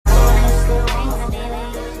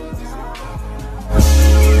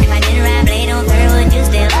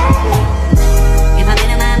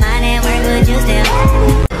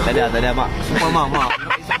dah, mak. Sumpah, mak. Angkat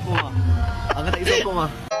tak isap aku, mak. Angkat tak isap aku, mak.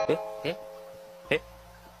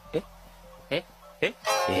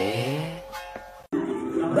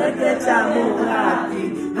 Berkecamuk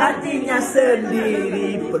hati, hatinya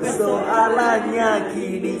sendiri. Persoalannya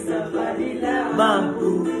kini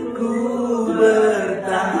mampu ku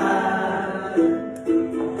bertahan.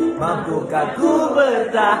 Mampukah ku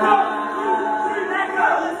bertahan?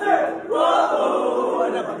 Oh,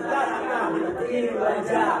 dapat bertahan di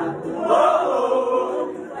wajah.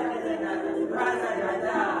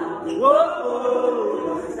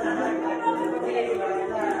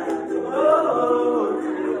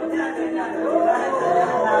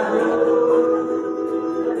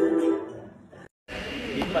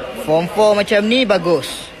 Form 4 macam ni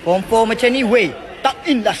bagus. Form 4 macam ni wey. Tak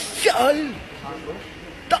indah sial.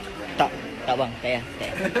 Tak bang, tak payah.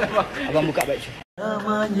 Abang buka baju.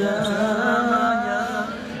 Namanya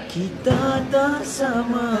kita tak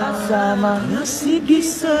sama. Nasib di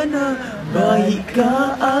sana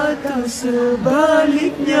baikkah atau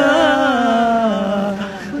sebaliknya?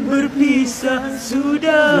 Berpisah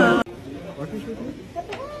sudah.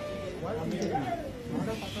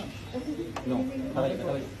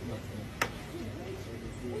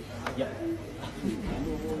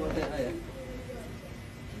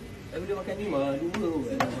 Tak boleh makan ni mah,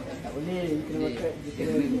 dua. Tak boleh, kena makan.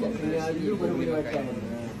 Kena dulu baru boleh makan.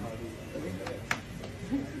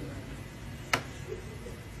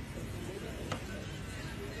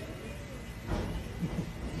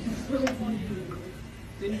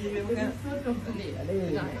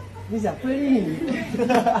 Ni siapa ni?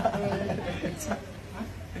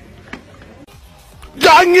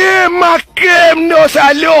 Jangan makan benda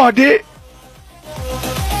salah, dik.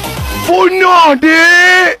 Punah,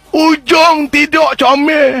 dik. Ujung tidak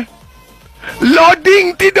comel.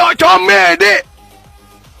 Loading tidak comel, dik.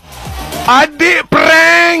 Adik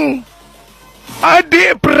prank.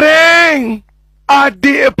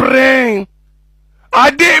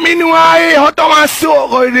 Adik minum air, hotak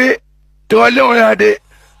masuk kau, dik. Tolonglah, dik.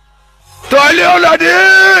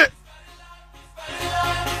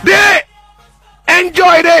 Dik.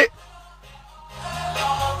 Enjoy, dik.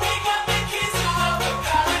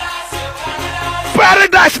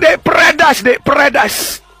 Paradise, dik.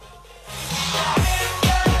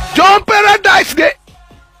 Jom paradise, dik.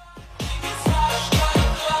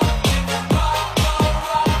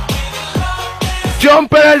 Jom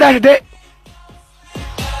paradise, dik.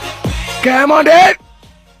 Come on, dik.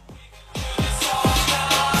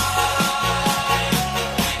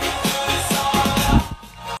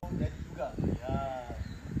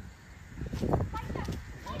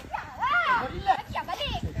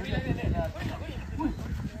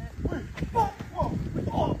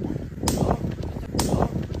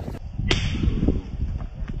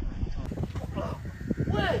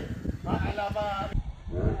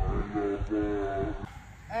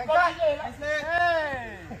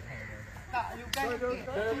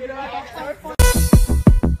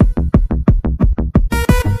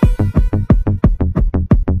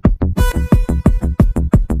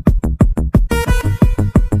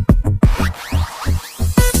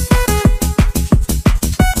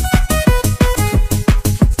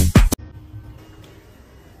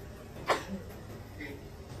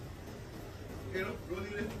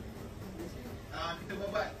 Kita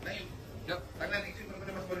buat naik. Tangan action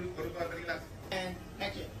pada mas baru keluar dari kelas. And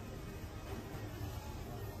action.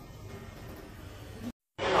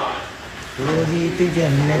 Begitu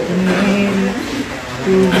jannat ini,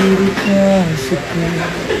 tu dirikan suka.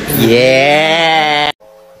 Yeah.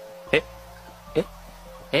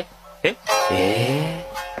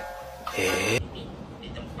 Di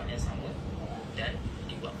tempat yang sama dan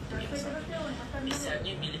di waktu yang sama.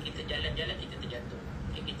 Misalnya bila kita jalan-jalan kita terjatuh.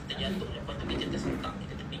 Kita terjatuh lepas tu kita tersentak.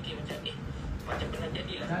 Kita terfikir macam macam pernah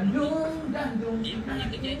jadilah. Dia punya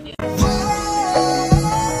kejadian.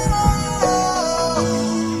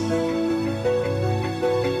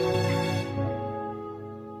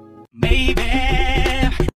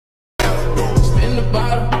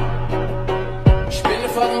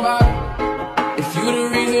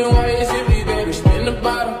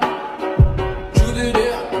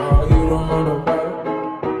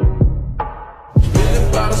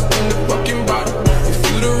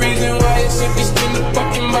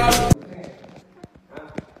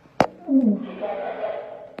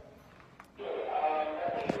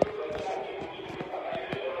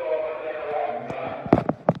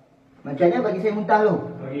 Macamnya bagi saya muntah lu.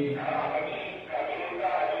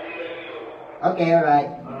 Okay,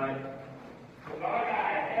 alright.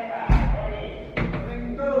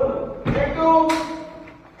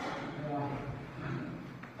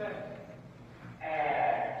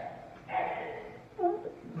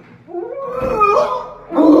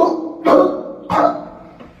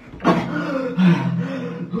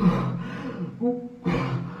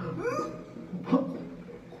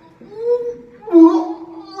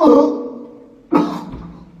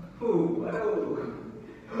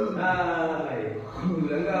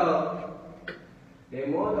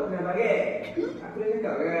 Demo tak pernah bagi. Aku dah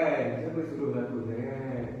cakap kan. Siapa suruh aku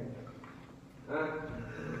kan? Ha?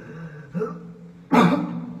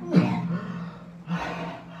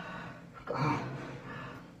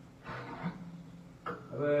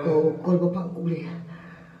 Kau call bapak aku boleh?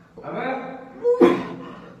 Apa?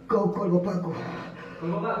 Kau call bapak aku. Kau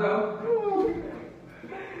bapak kau?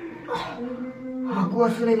 Aku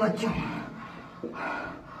rasa lain macam.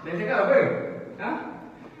 Dia cakap apa? Ha?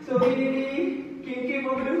 So ini king-king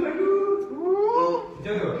mau berdu-berdu.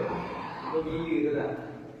 Macam tu? Kau gila tu tak?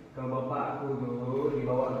 Kau bapak aku tu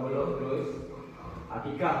dibawa ke Pulau terus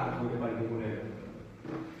akikah aku depan kumpulan.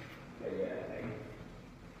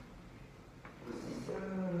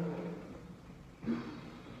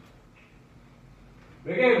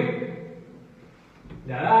 Breaking.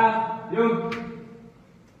 Jalan, jom.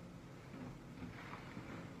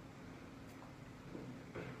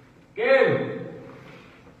 Kim.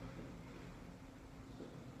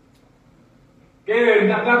 Kim,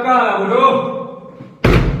 nak kelakar lah bodoh.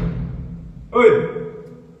 Oi.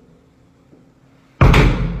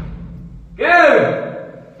 Kim.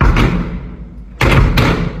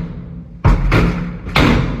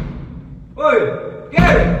 Oi,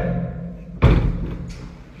 Kim.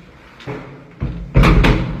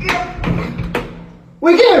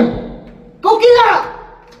 Weh Kim! Kau gila!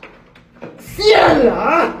 Sial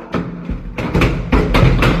lah!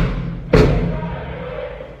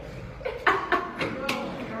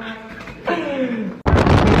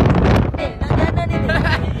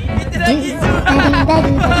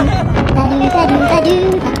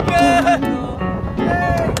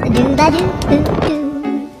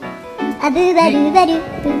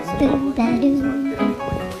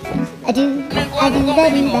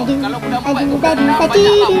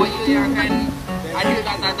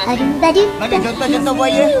 Mana contoh-contoh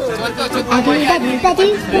buaya?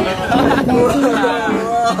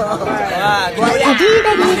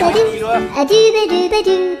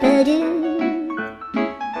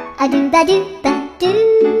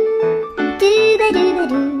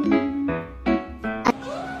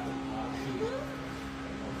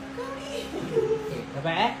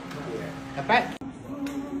 Dapat? Dapat?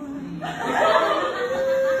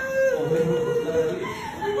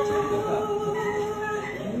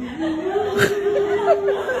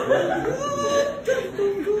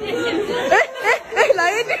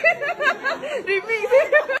 Lain. Remix.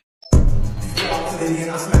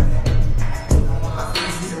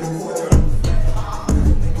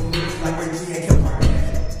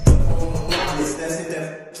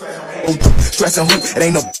 Stress and hoop, it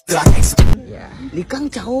ain't no that I can't. Lý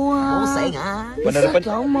căng cháu à. Saya ngah. Pandang depan.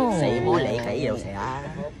 Cháu mau. Saya boleh kayak saya.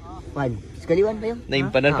 Wan, sekali Wan, bayang. 那你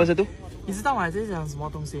pandang depan satu. 你知道吗？这是讲什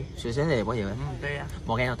么东西？学生的我以为。对呀、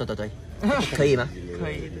我看对，可以吗？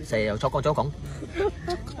可以。谁有做工？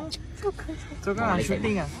这个啊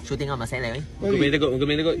，shooting啊。 shooting apa saya lagi? Muka main tekuk.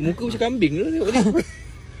 Muka macam kambing tu tengok ni.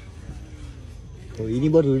 Oh,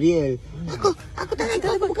 ini baru real. Aku tak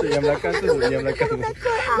nak bukan. Yang belakang tu, yang belakang.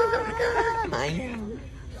 Main.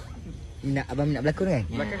 Abang minat berlakon kan?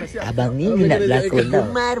 siap. Abang ni minat berlakon tau.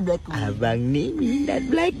 Gemar berlakon. Abang ni minat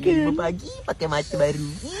berlakon. Pagi pakai mata baru.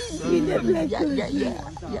 Minat berlakon. Ya.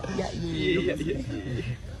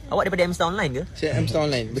 Awak daripada Amstar Online ke? Saya Amstar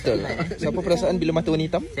Online, betul. Siapa perasaan bila mata warna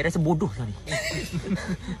hitam? Saya rasa bodoh sekali.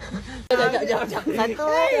 Jap. Satu.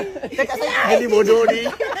 Cakap saya. Gini bodoh ni.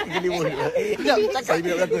 Gini bodoh. Cakap. Saya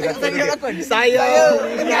minat berlakon. Saya minat berlakon. Saya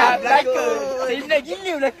minat berlakon. Saya minat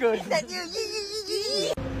gila berlakon.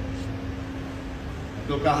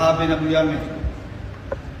 तो कहा बिन अबुया में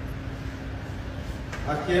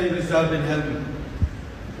Hakim Rizal bin Helmi,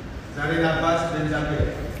 Zarin Abbas bin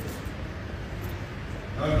Jabir,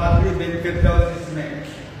 Al-Fadli bin Firdaus Ismail,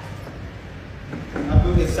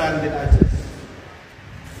 Abdul Ihsan bin Aziz,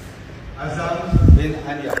 Azam bin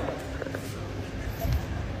Ania.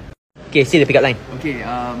 Okay, sila pick up line. Okay,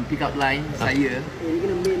 pick up line saya.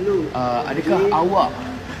 Adakah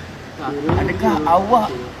awak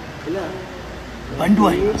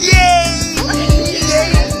banduan?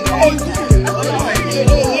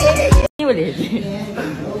 Ni boleh.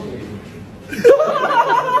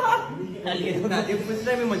 Dia first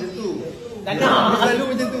time memang macam tu. Tak nak. Selalu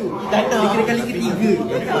macam tu. Tak nak. Dia kira kali ketiga.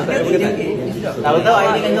 Tahu-tahu hari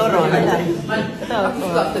ni kan dorong.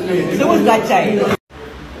 Semua kacai.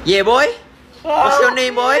 Yeah, boy. What's your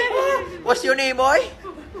name, boy? What's your name, boy?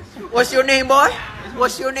 What's your name, boy?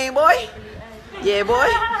 What's your name, boy? Yeah, boy.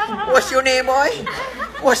 What's your name, boy?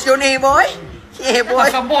 What's your name, boy? Yeah, boy.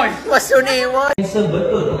 What's your name, boy?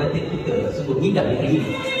 Sebetul kata kita sebut hingga hari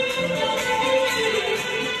ini.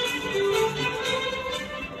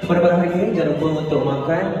 pada malam hari ini jangan lupa untuk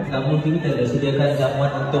makan. Namun kita dah sediakan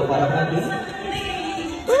jamuan untuk para pengantin.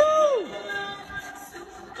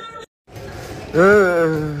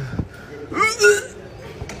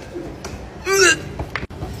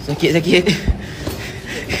 Sakit.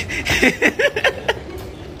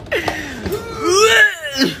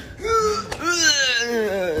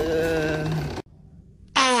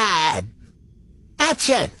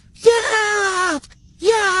 Action! Ya!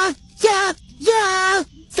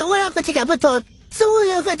 Semua yang kau cakap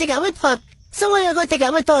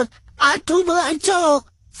betul. Aku menghancur.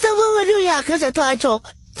 Semua dunia aku satu hancur.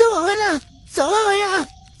 Semua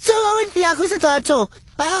dunia aku satu hancur.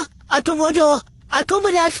 Aku bodoh. Aku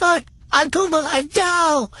menasut. Aku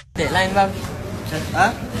menghancur. Tagline bang.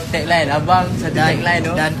 Tagline abang satu tagline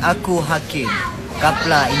tu. Dan aku hakim.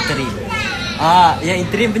 Kapla interim. Yang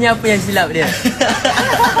interim punya apa yang silap dia?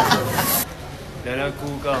 Dan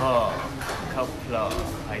aku kahak Kapla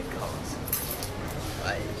Haikal.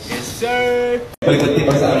 Yes sir. Paling penting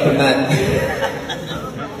pasangan penat.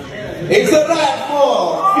 It's a wrap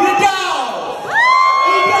for Reka.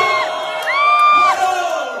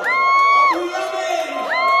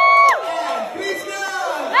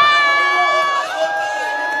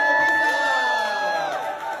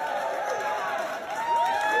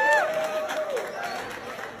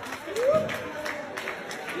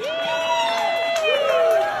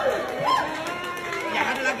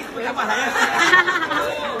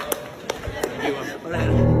 Boleh.